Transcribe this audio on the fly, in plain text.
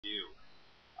do.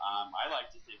 I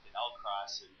like to think that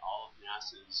LCROSS and all of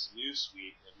NASA's new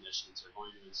suite of missions are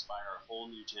going to inspire a whole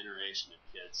new generation of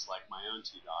kids, like my own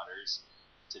two daughters,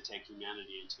 to take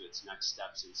humanity into its next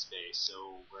steps in space.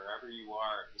 So wherever you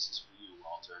are, this is for you,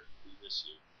 Walter. We miss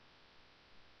you.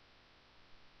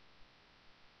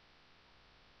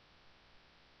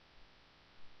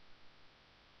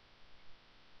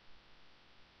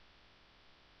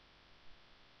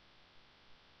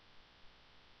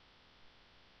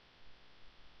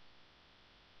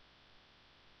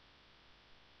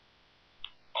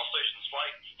 All stations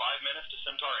flight, 5 minutes to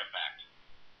Centaur impact.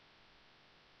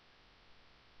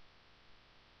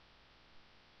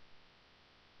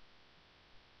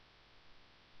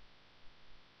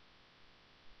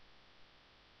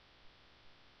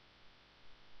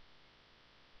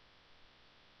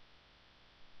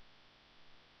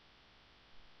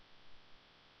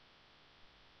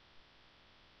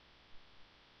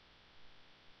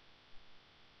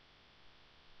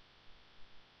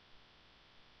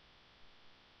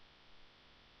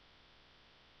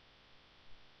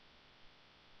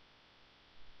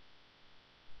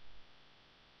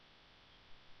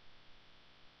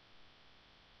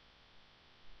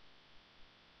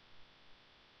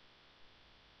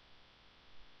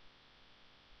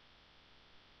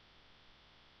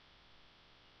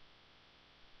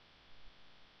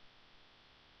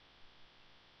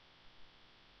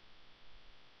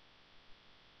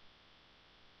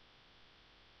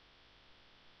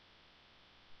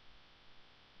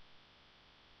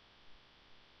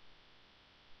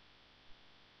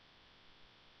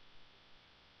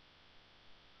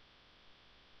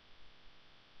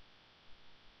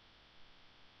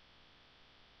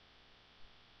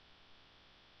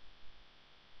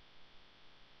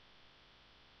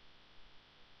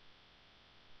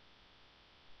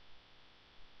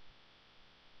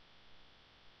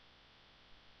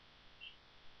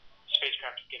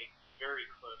 Spacecraft is getting very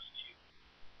close to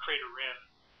crater rim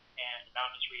and the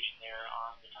mountainous region there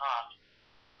on the top,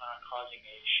 causing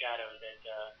a shadow that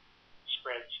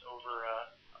spreads over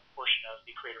a portion of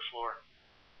the crater floor.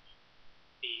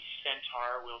 The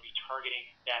Centaur will be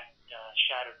targeting that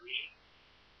shadowed region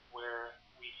where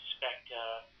we suspect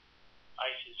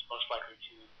ice is most likely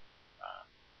to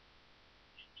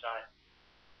inside.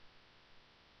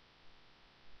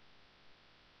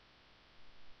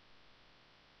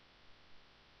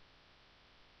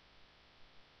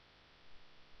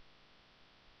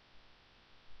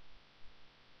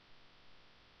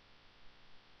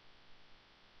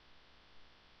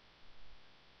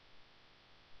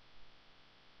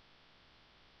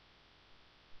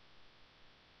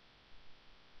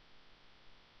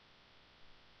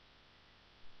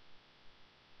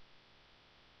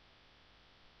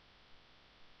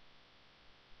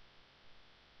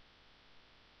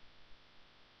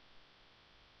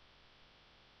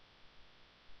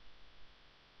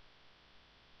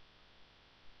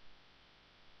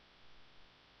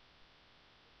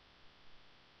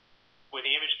 With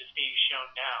the image that's being shown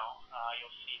now,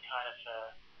 you'll see kind of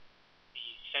the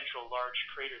central large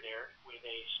crater there with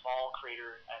a small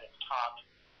crater at its top.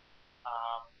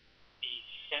 The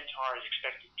Centaur is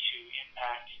expected to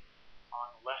impact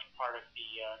on the left part of the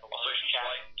All stations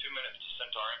flight, 2 minutes to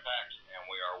Centaur impact, and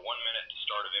we are 1 minute to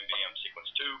start of MVM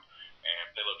sequence 2 and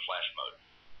payload flash mode.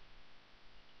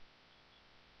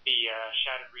 The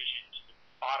shadowed region to the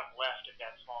bottom left of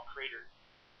that small crater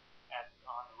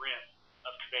on the rim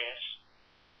of Cabeus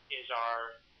is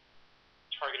our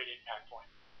targeted impact point.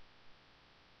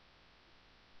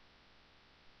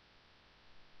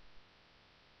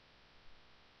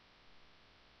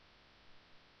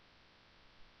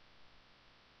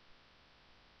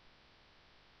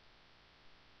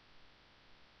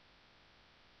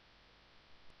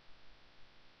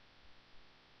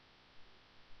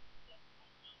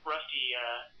 Rusty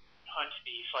Hunt,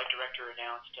 the flight director,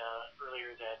 announced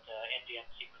earlier that NVM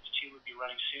sequence 2 would be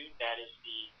running soon. That is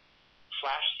the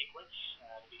flash sequence,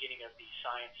 the beginning of the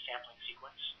science sampling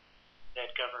sequence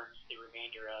that governs the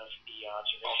remainder of the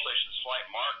observation. All stations flight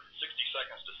mark, 60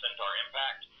 seconds to Centaur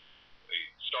impact. We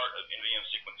start of NVM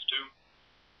sequence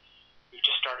 2. We've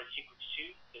just started sequence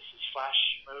 2. This is flash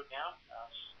mode now.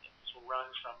 This will run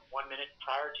from 1 minute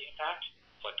prior to impact.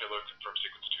 Flight payload confirm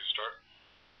sequence 2 start.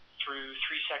 Through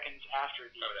 3 seconds after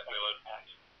the impact.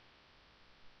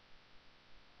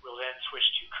 We'll then switch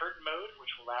to curtain mode, which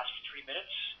will last for 3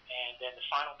 minutes, and then the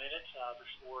final minute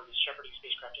before the shepherding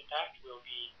spacecraft impact will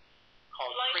be called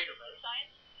Flight crater mode.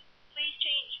 Science, please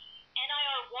change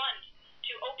NIR 1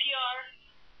 to OPR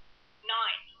 9.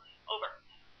 Over.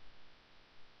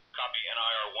 Copy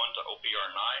NIR 1 to OPR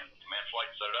 9. Command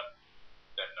flight set it up.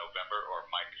 That November or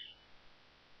Mike.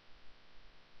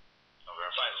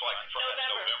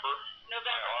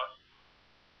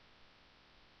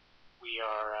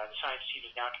 the science team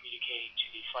is now communicating to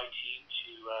the flight team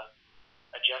to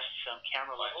adjust some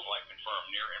camera levels. Flight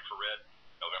confirmed near infrared,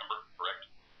 November,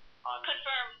 correct? On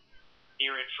Confirm.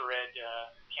 near infrared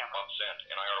camera. Sent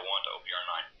NIR1 to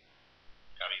OPR9.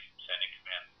 Copy, sending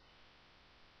command.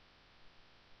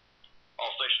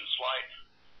 All stations flight,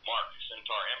 mark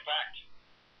Centaur impact.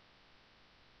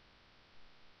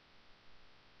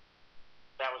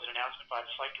 That was an announcement by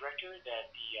the flight director that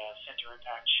the center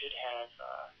impact should have.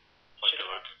 Flight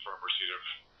payload confirm receipt of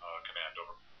command,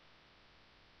 over.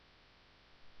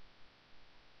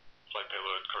 Flight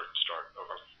payload curtain start,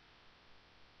 over.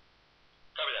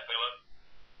 Copy that, payload.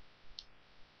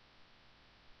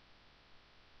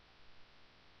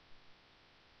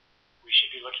 We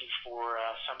should be looking for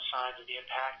some signs of the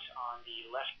impact on the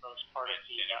leftmost part of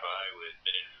the. Standing by with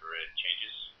mid-infrared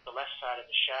changes. The left side of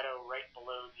the shadow, right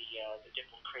below the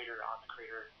dimpled crater on the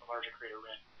crater, the larger crater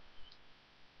rim.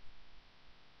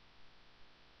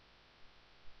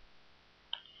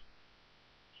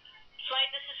 Flight,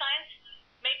 this is science.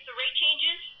 Make the rate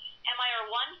changes.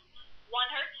 MIR1,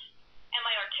 1 hertz.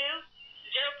 MIR2,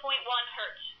 0.1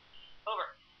 hertz. Over.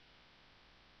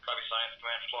 Copy, science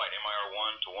command flight,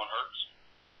 MIR1 to 1 hertz.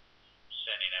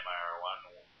 Sending MIR1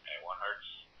 at 1 hertz.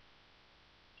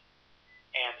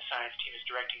 And the science team is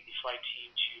directing the flight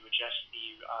team to adjust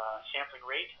the sampling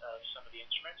rate of some of the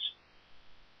instruments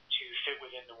to fit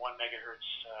within the 1 megahertz.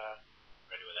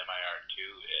 Ready with MIR2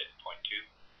 at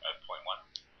 0.1.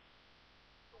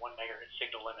 The 1 megahertz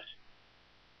signal limit.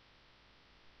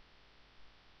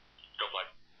 Go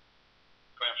flight.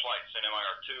 Command flight, send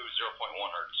MIR2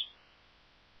 0.1 hertz.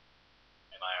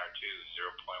 MIR2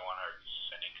 0.1 hertz,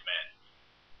 sending command.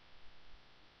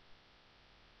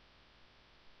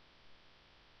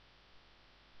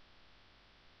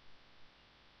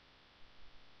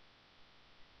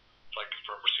 Flight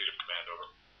confirm receipt of command, over.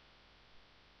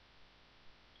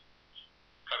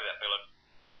 Copy that, payload.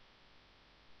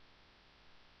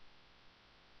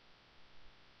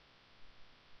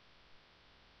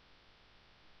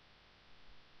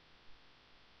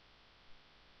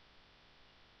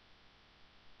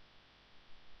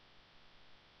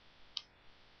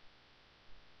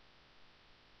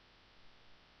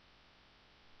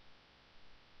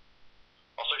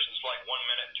 All stations flight 1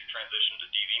 minute to transition to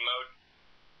DV mode.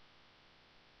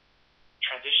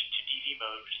 Transition to DV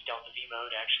mode, which is Delta V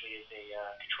mode, actually is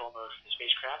a control mode for the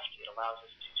spacecraft. It allows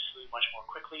us to slew much more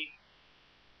quickly,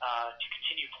 to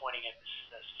continue pointing at this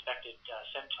suspected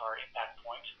Centaur impact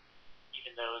point,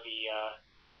 even though the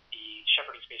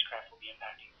shepherding spacecraft will be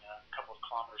impacting a couple of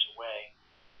kilometers away.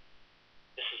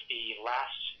 This is the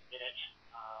last minute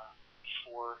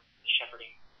before the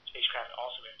shepherding spacecraft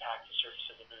also impacts the surface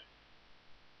of the moon,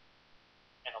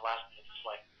 and the last minute of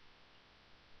flight.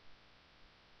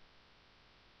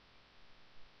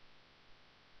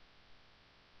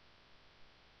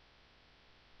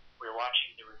 We're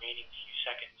watching the remaining few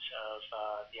seconds of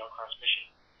the LCROSS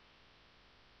mission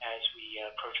as we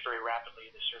approach very rapidly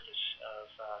the surface of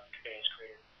the Cabeus A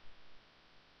Crater.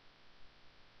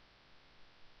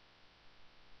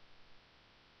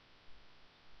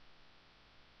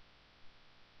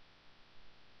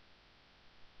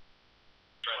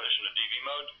 Transition to DV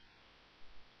mode.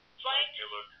 Flight,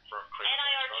 Payload confirm crater.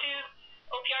 NIR2,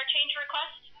 OPR change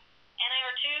request.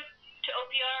 NIR2 to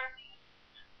OPR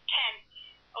 10.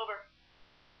 Over.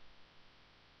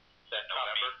 Set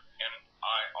November.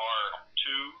 NIR2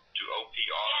 to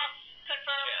OPR. Yes,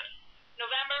 confirm. 10.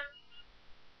 November.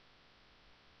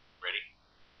 Ready?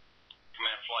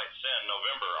 Command flight send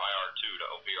November IR2 to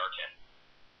OPR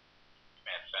 10.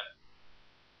 Command sent.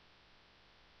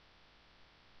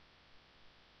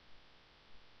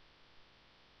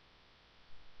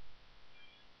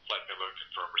 Flight payload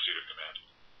confirm receipt of command.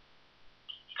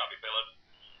 Copy payload.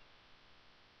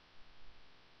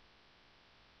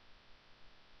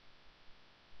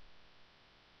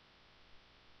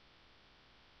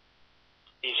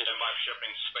 These are the Standby shipping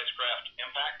spacecraft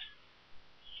impact.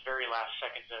 very last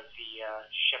seconds of the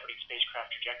shepherding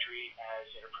spacecraft trajectory as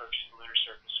it approaches the lunar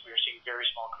surface. We are seeing very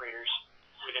small craters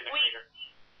within the crater.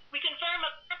 We confirm